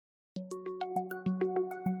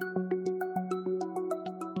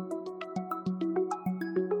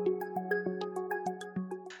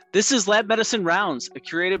This is Lab Medicine Rounds, a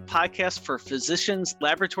curated podcast for physicians,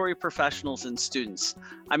 laboratory professionals, and students.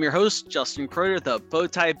 I'm your host, Justin Kreuter, the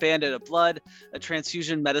Bowtie Bandit of Blood, a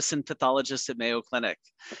transfusion medicine pathologist at Mayo Clinic.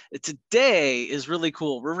 Today is really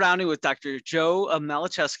cool. We're rounding with Dr. Joe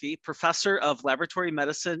Maliszewski, professor of laboratory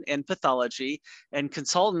medicine and pathology and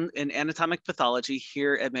consultant in anatomic pathology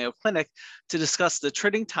here at Mayo Clinic to discuss the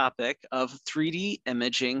trending topic of 3D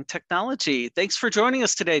imaging technology. Thanks for joining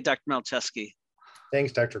us today, Dr. Maliszewski.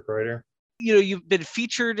 Thanks, Dr. Kreuter. You've been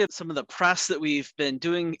featured in some of the press that we've been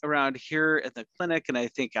doing around here at the clinic, and I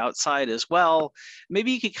think outside as well.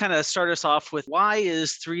 Maybe you could kind of start us off with why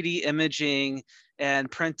is 3D imaging and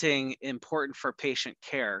printing important for patient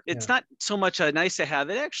care? It's not so much a nice to have,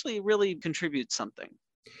 it actually really contributes something.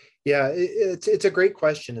 Yeah, it's a great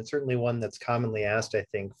question. It's certainly one that's commonly asked, I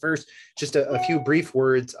think. First, just a few brief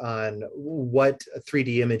words on what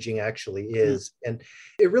 3D imaging actually is. And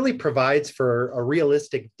it really provides for a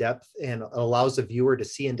realistic depth and allows the viewer to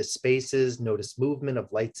see into spaces, notice movement of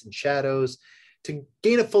lights and shadows, to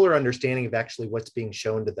gain a fuller understanding of actually what's being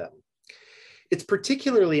shown to them. It's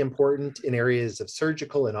particularly important in areas of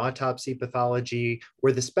surgical and autopsy pathology,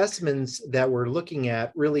 where the specimens that we're looking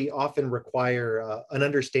at really often require an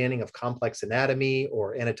understanding of complex anatomy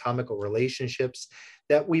or anatomical relationships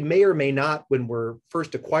that we may or may not, when we're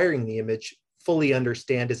first acquiring the image, fully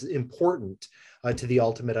understand is important to the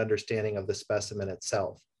ultimate understanding of the specimen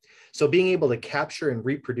itself. So being able to capture and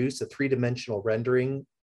reproduce a three-dimensional rendering,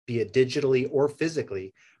 be it digitally or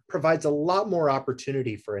physically, provides a lot more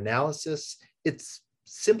opportunity for analysis. It's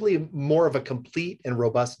simply more of a complete and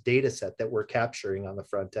robust data set that we're capturing on the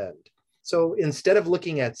front end. So instead of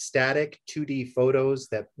looking at static 2D photos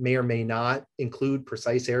that may or may not include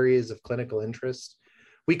precise areas of clinical interest,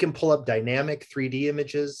 we can pull up dynamic 3D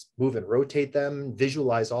images, move and rotate them,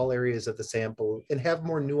 visualize all areas of the sample, and have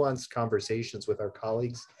more nuanced conversations with our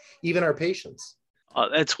colleagues, even our patients.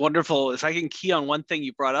 That's wonderful. If I can key on one thing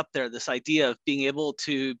you brought up there, this idea of being able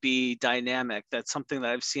to be dynamic, that's something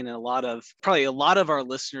that I've seen in probably a lot of our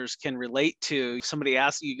listeners can relate to. Somebody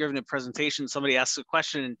asks, you're giving a presentation, somebody asks a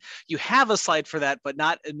question, and you have a slide for that, but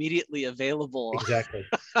not immediately available. Exactly.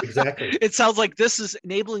 It sounds like this is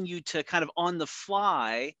enabling you to kind of on the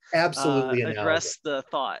fly absolutely address the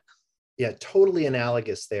thought. Yeah, totally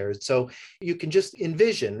analogous there. So you can just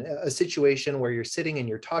envision a situation where you're sitting and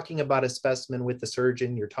you're talking about a specimen with the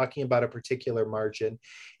surgeon, you're talking about a particular margin,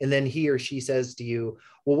 and then he or she says to you,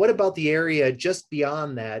 well, what about the area just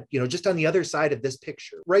beyond that, just on the other side of this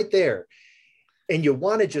picture, right there? And you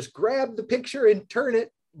want to just grab the picture and turn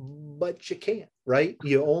it, but you can't, right?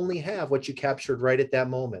 You only have what you captured right at that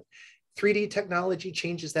moment. 3D technology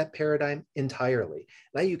changes that paradigm entirely.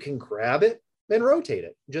 Now you can grab it and rotate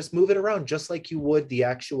it, just move it around just like you would the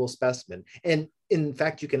actual specimen. And in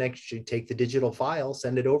fact, you can actually take the digital file,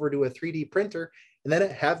 send it over to a 3D printer, and then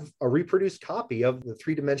have a reproduced copy of the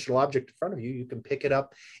three-dimensional object in front of you. You can pick it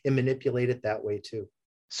up and manipulate it that way too.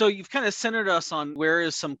 So you've kind of centered us on where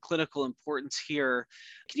is some clinical importance here.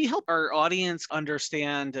 Can you help our audience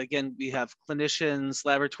understand, again, we have clinicians,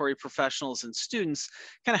 laboratory professionals, and students,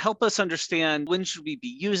 kind of help us understand when should we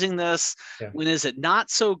be using this? When is it not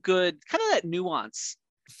so good? Kind of that nuance.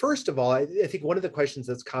 First of all, I think one of the questions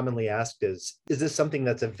that's commonly asked is this something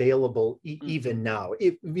that's available even now,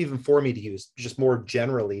 even for me to use, just more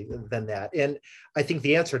generally than that? And I think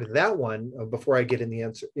the answer to that one, before I get in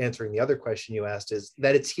the answering the other question you asked, is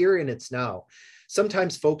that it's here and it's now.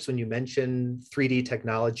 Sometimes folks, when you mention 3D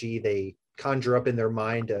technology, they conjure up in their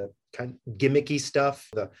mind kind of gimmicky stuff,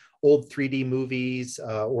 the old 3D movies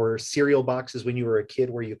or cereal boxes when you were a kid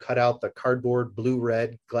where you cut out the cardboard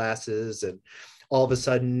blue-red glasses and all of a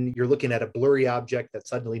sudden you're looking at a blurry object that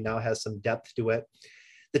suddenly now has some depth to it.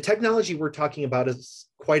 The technology we're talking about is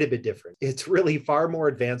quite a bit different. It's really far more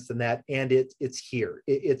advanced than that, and it's here.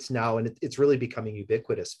 It's now, and it's really becoming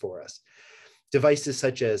ubiquitous for us. Devices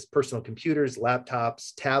such as personal computers,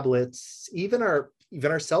 laptops, tablets, even our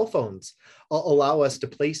cell phones allow us to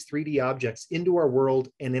place 3D objects into our world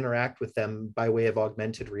and interact with them by way of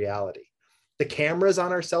augmented reality. The cameras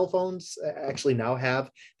on our cell phones actually now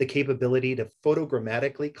have the capability to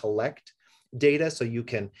photogrammatically collect data, so you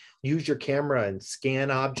can use your camera and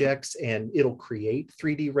scan objects and it'll create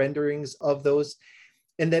 3D renderings of those.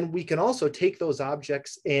 And then we can also take those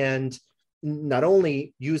objects and not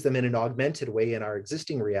only use them in an augmented way in our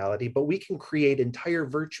existing reality, but we can create entire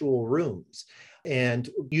virtual rooms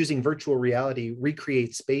and using virtual reality,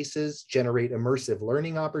 recreate spaces, generate immersive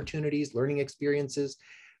learning opportunities, learning experiences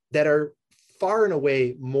that are far and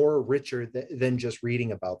away more richer than just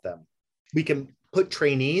reading about them. We can put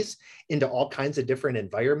trainees into all kinds of different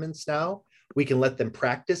environments now We can let them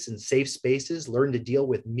practice in safe spaces, learn to deal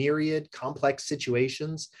with myriad complex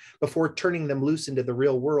situations before turning them loose into the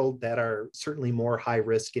real world that are certainly more high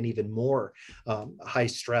risk and even more high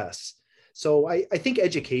stress. So I think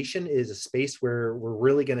education is a space where we're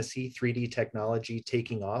really going to see 3D technology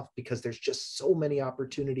taking off because there's just so many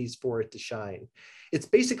opportunities for it to shine. It's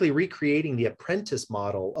basically recreating the apprentice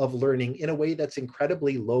model of learning in a way that's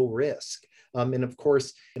incredibly low risk. And of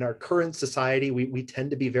course, in our current society, we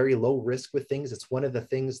tend to be very low risk with things. It's one of the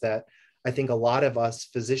things that I think a lot of us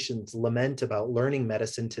physicians lament about learning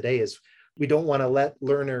medicine today is we don't want to let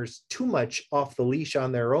learners too much off the leash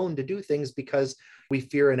on their own to do things because we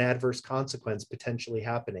fear an adverse consequence potentially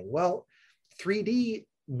happening. Well, 3D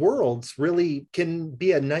worlds really can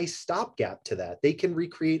be a nice stopgap to that. They can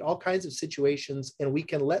recreate all kinds of situations and we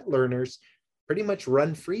can let learners pretty much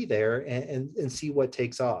run free there and see what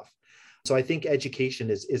takes off. So I think education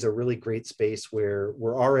is a really great space where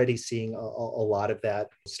we're already seeing a lot of that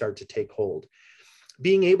start to take hold.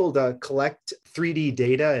 Being able to collect 3D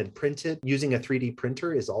data and print it using a 3D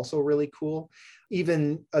printer is also really cool.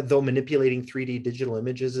 Even though manipulating 3D digital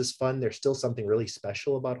images is fun, there's still something really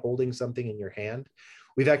special about holding something in your hand.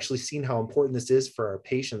 We've actually seen how important this is for our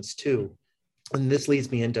patients too. And this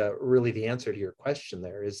leads me into really the answer to your question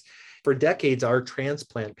there is, for decades, our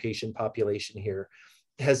transplant patient population here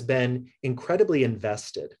has been incredibly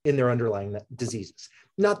invested in their underlying diseases.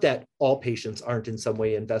 Not that all patients aren't in some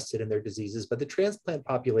way invested in their diseases, but the transplant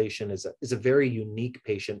population is a very unique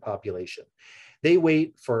patient population. They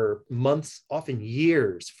wait for months, often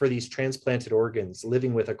years, for these transplanted organs,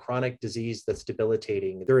 living with a chronic disease that's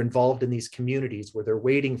debilitating. They're involved in these communities where they're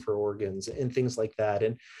waiting for organs and things like that.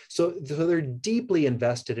 And so they're deeply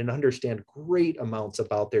invested and understand great amounts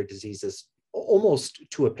about their diseases, almost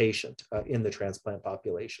to a patient in the transplant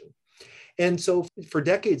population. And so for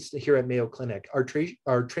decades here at Mayo Clinic,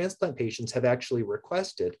 our transplant patients have actually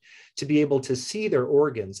requested to be able to see their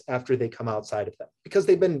organs after they come outside of them because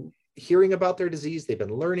they've been hearing about their disease, they've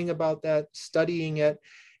been learning about that, studying it,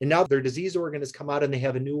 and now their disease organ has come out and they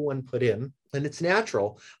have a new one put in. And it's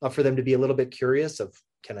natural for them to be a little bit curious of,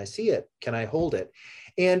 can I see it? Can I hold it?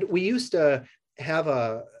 And we used to have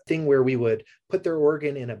a thing where we would put their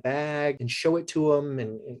organ in a bag and show it to them.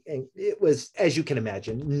 And it was, as you can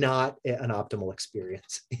imagine, not an optimal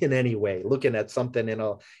experience in any way. Looking at something in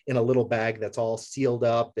a little bag that's all sealed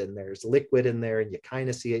up and there's liquid in there and you kind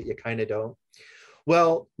of see it, you kind of don't.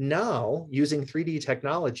 Well, now using 3D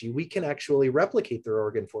technology, we can actually replicate their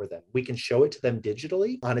organ for them. We can show it to them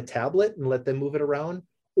digitally on a tablet and let them move it around.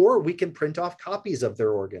 Or we can print off copies of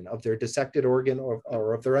their organ, of their dissected organ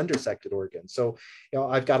or of their undissected organ. So,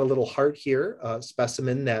 I've got a little heart here, a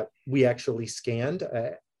specimen that we actually scanned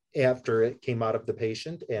after it came out of the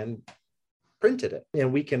patient and printed it.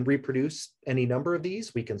 And we can reproduce any number of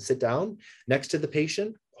these. We can sit down next to the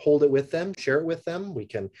patient, hold it with them, share it with them. We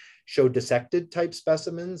can show dissected type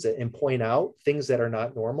specimens and point out things that are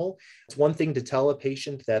not normal. It's one thing to tell a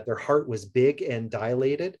patient that their heart was big and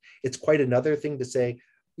dilated. It's quite another thing to say,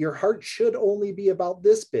 your heart should only be about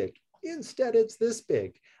this big. Instead, it's this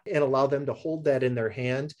big, and allow them to hold that in their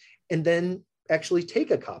hand and then actually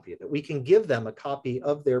take a copy of it. We can give them a copy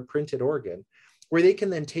of their printed organ where they can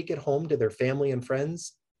then take it home to their family and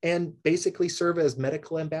friends and basically serve as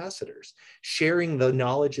medical ambassadors, sharing the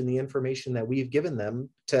knowledge and the information that we've given them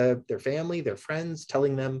to their family, their friends,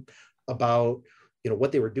 telling them about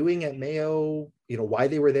what they were doing at Mayo, why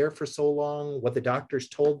they were there for so long, what the doctors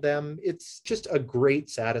told them. It's just a great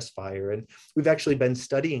satisfier. And we've actually been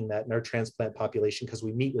studying that in our transplant population because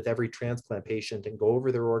we meet with every transplant patient and go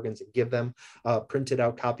over their organs and give them a printed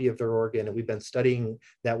out copy of their organ. And we've been studying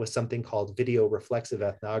that with something called video reflexive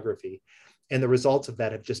ethnography. And the results of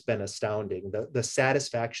that have just been astounding. The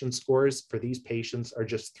satisfaction scores for these patients are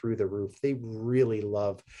just through the roof. They really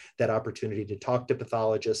love that opportunity to talk to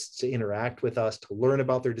pathologists, to interact with us, to learn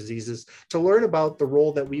about their diseases, to learn about the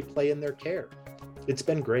role that we play in their care. It's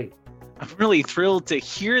been great. I'm really thrilled to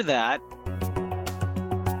hear that.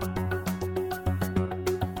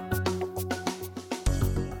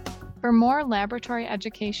 For more laboratory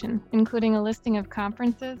education, including a listing of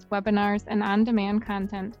conferences, webinars, and on-demand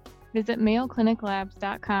content, visit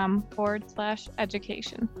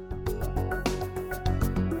mayocliniclabs.com/education.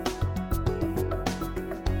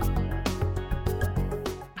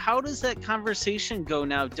 How does that conversation go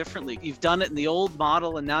now differently? You've done it in the old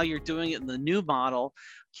model and now you're doing it in the new model.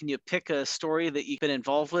 Can you pick a story that you've been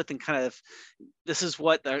involved with and kind of, this is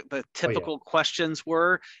what the typical questions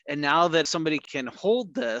were. And now that somebody can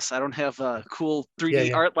hold this, I don't have a cool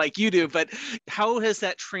 3D art like you do, but how has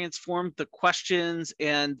that transformed the questions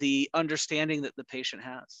and the understanding that the patient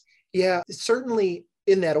has? Yeah, certainly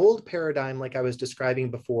in that old paradigm, like I was describing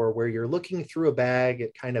before, where you're looking through a bag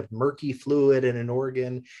at kind of murky fluid in an organ,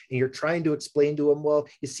 and you're trying to explain to them, well,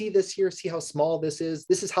 you see this here, see how small this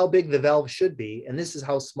is how big the valve should be, and this is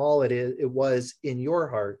how small it was in your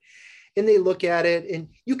heart. And they look at it and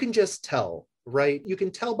you can just tell, right? You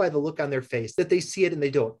can tell by the look on their face that they see it and they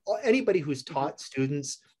don't. Anybody who's taught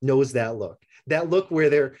students knows that look where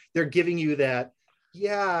they're giving you that,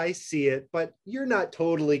 yeah, I see it, but you're not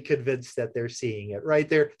totally convinced that they're seeing it, right?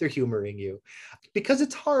 They're humoring you because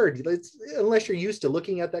it's hard. Unless you're used to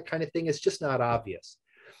looking at that kind of thing, it's just not obvious.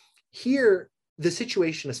 Here, the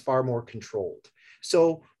situation is far more controlled.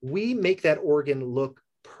 So we make that organ look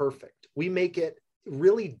perfect. We make it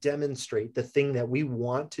really demonstrate the thing that we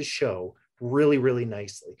want to show really, really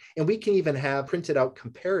nicely. And we can even have printed out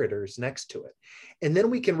comparators next to it. And then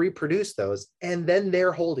we can reproduce those, and then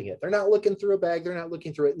they're holding it. They're not looking through a bag, they're not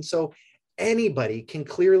looking through it. And so anybody can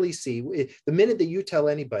clearly see, the minute that you tell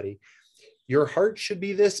anybody, your heart should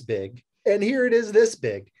be this big, and here it is this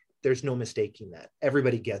big, there's no mistaking that.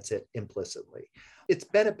 Everybody gets it implicitly. It's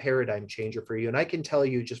been a paradigm changer for you. And I can tell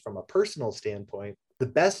you just from a personal standpoint, the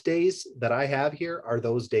best days that I have here are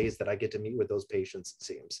those days that I get to meet with those patients, it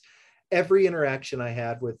seems. Every interaction I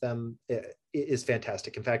had with them is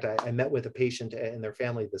fantastic. In fact, I met with a patient and their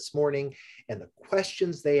family this morning, and the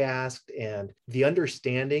questions they asked and the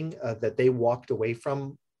understanding that they walked away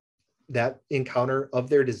from that encounter of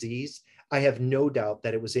their disease, I have no doubt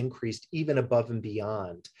that it was increased even above and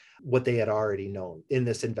beyond what they had already known in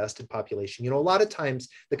this invested population. You know, a lot of times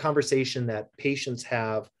the conversation that patients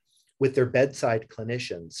have with their bedside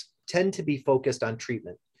clinicians tend to be focused on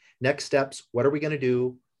treatment. Next steps, what are we going to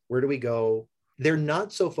do? Where do we go? They're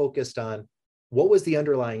not so focused on what was the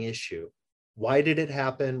underlying issue? Why did it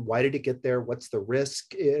happen? Why did it get there? What's the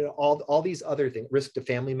risk? All these other things, risk to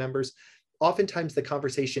family members. Oftentimes the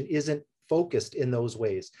conversation isn't focused in those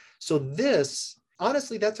ways. So this,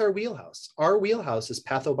 honestly, that's our wheelhouse. Our wheelhouse is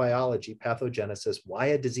pathobiology, pathogenesis, why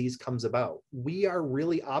a disease comes about. We are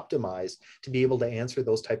really optimized to be able to answer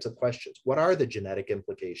those types of questions. What are the genetic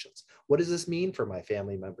implications? What does this mean for my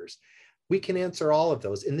family members? We can answer all of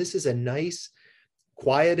those. And this is a nice,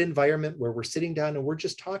 quiet environment where we're sitting down and we're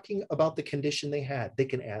just talking about the condition they had. They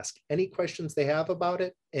can ask any questions they have about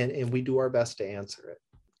it, and we do our best to answer it.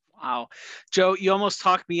 Wow. Joe, you almost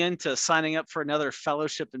talked me into signing up for another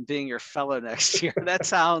fellowship and being your fellow next year. That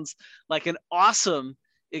sounds like an awesome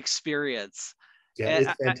experience. Yeah,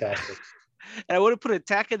 it's fantastic. And I want to put a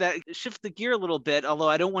tack in that, shift the gear a little bit, although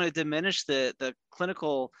I don't want to diminish the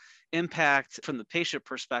clinical impact from the patient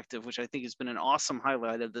perspective, which I think has been an awesome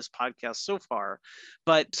highlight of this podcast so far.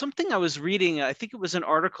 But something I was reading, I think it was an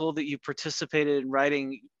article that you participated in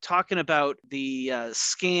writing, talking about the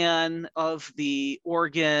scan of the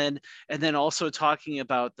organ, and then also talking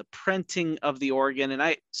about the printing of the organ. And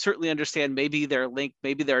I certainly understand maybe they're linked,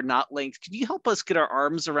 maybe they're not linked. Can you help us get our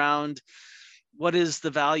arms around what is the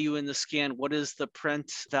value in the scan? What is the print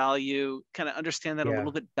value? Kind of understand that a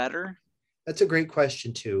little bit better? That's a great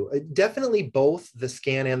question too. Definitely both the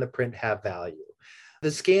scan and the print have value. The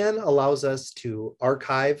scan allows us to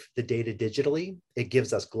archive the data digitally. It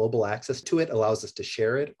gives us global access to it, allows us to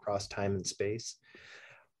share it across time and space.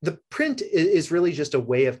 The print is really just a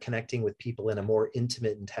way of connecting with people in a more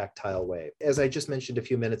intimate and tactile way. As I just mentioned a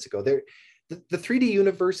few minutes ago, the 3D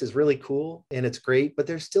universe is really cool and it's great, but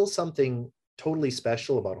there's still something totally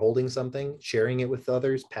special about holding something, sharing it with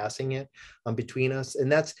others, passing it between us.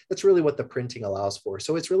 And that's really what the printing allows for.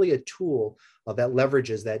 So it's really a tool that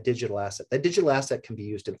leverages that digital asset. That digital asset can be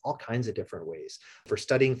used in all kinds of different ways. For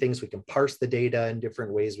studying things, we can parse the data in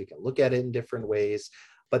different ways. We can look at it in different ways.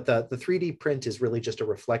 But the 3D print is really just a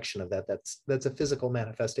reflection of that. That's a physical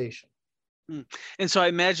manifestation. And so I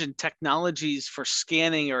imagine technologies for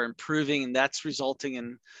scanning are improving, and that's resulting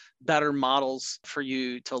in better models for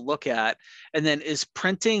you to look at. And then is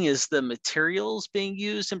the materials being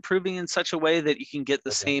used improving in such a way that you can get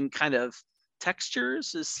the same kind of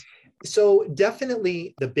textures? So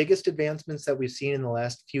definitely the biggest advancements that we've seen in the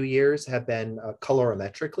last few years have been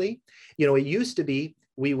colorimetrically. You know, it used to be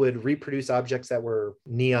we would reproduce objects that were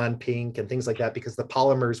neon pink and things like that because the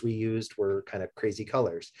polymers we used were kind of crazy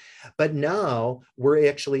colors. But now we're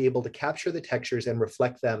actually able to capture the textures and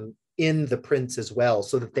reflect them in the prints as well,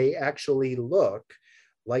 so that they actually look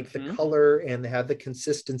like the color and they have the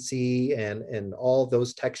consistency and all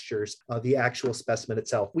those textures of the actual specimen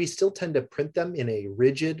itself. We still tend to print them in a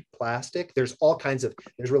rigid plastic. There's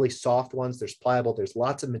really soft ones, there's pliable, there's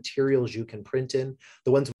lots of materials you can print in.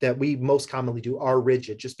 The ones that we most commonly do are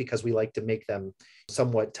rigid just because we like to make them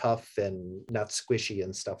somewhat tough and not squishy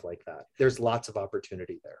and stuff like that. There's lots of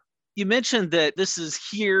opportunity there. You mentioned that this is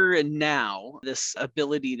here and now, this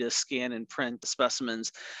ability to scan and print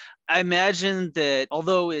specimens. I imagine that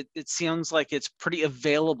although it sounds like it's pretty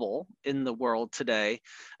available in the world today,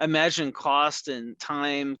 I imagine cost and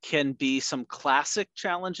time can be some classic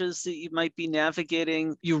challenges that you might be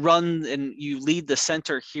navigating. You run and you lead the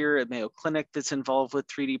center here at Mayo Clinic that's involved with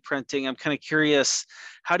 3D printing. I'm kind of curious,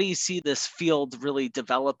 how do you see this field really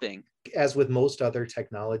developing? As with most other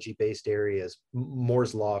technology-based areas,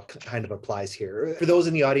 Moore's law kind of applies here. For those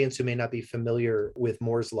in the audience who may not be familiar with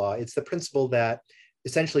Moore's law, it's the principle that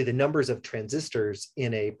essentially the numbers of transistors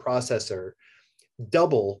in a processor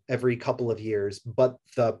double every couple of years, but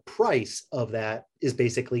the price of that is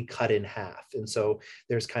basically cut in half. And so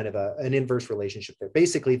there's kind of an inverse relationship there.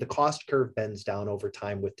 Basically, the cost curve bends down over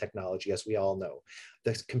time with technology, as we all know.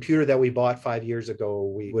 The computer that we bought 5 years ago,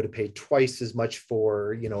 we would have paid twice as much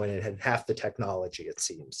for, and it had half the technology, it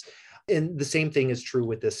seems. And the same thing is true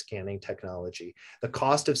with this scanning technology. The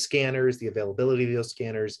cost of scanners, the availability of those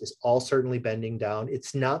scanners is all certainly bending down.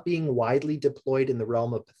 It's not being widely deployed in the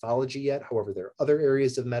realm of pathology yet. However, there are other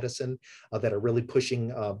areas of medicine that are really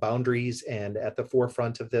pushing boundaries and at the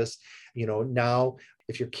forefront of this. Now,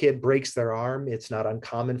 if your kid breaks their arm, it's not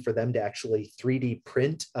uncommon for them to actually 3D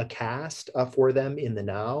print a cast for them in the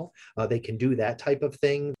now. They can do that type of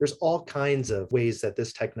thing. There's all kinds of ways that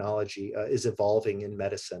this technology is evolving in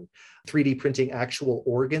medicine. 3D printing actual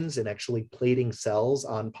organs and actually plating cells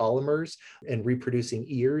on polymers and reproducing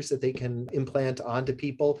ears that they can implant onto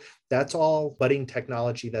people. That's all budding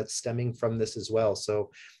technology that's stemming from this as well. So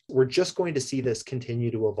we're just going to see this continue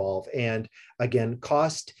to evolve. And again,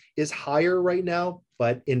 cost is higher right now,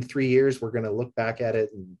 but in 3 years, we're going to look back at it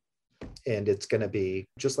and it's going to be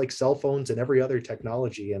just like cell phones and every other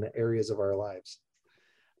technology in areas of our lives.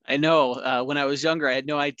 I know when I was younger, I had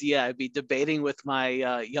no idea. I'd be debating with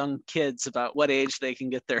my young kids about what age they can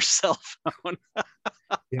get their cell phone.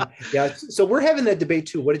 Yeah. So we're having that debate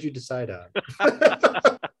too. What did you decide on?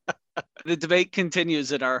 The debate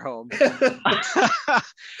continues in our home.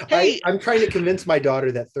 Hey, I'm trying to convince my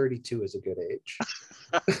daughter that 32 is a good age.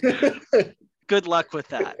 Good luck with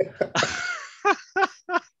that.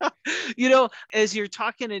 As you're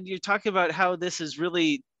talking about how this is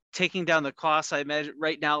really taking down the costs, I imagine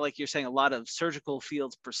right now, like you're saying, a lot of surgical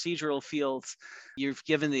fields, procedural fields, you've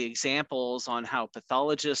given the examples on how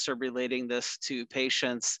pathologists are relating this to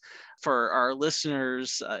patients. For our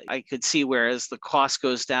listeners, I could see where as the cost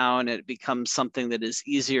goes down, it becomes something that is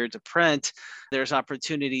easier to print. There's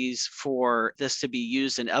opportunities for this to be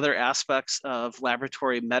used in other aspects of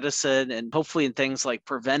laboratory medicine and hopefully in things like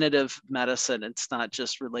preventative medicine. It's not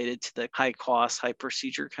just related to the high cost, high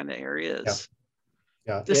procedure kind of areas.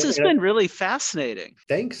 Yeah. This has been really fascinating.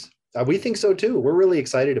 Thanks. We think so too. We're really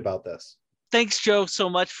excited about this. Thanks, Joe, so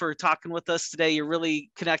much for talking with us today. You're really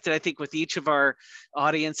connected, I think, with each of our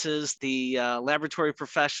audiences, the laboratory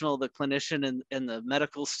professional, the clinician, and the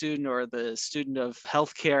medical student or the student of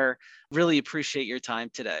healthcare. Really appreciate your time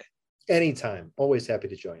today. Anytime. Always happy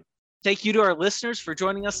to join. Thank you to our listeners for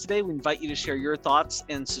joining us today. We invite you to share your thoughts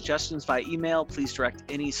and suggestions via email. Please direct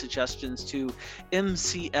any suggestions to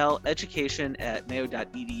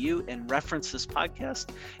mcleducation@mayo.edu and reference this podcast.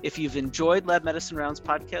 If you've enjoyed Lab Medicine Rounds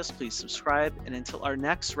podcast, please subscribe. And until our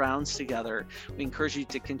next rounds together, we encourage you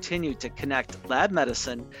to continue to connect lab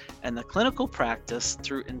medicine and the clinical practice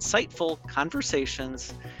through insightful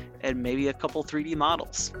conversations and maybe a couple 3D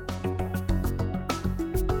models.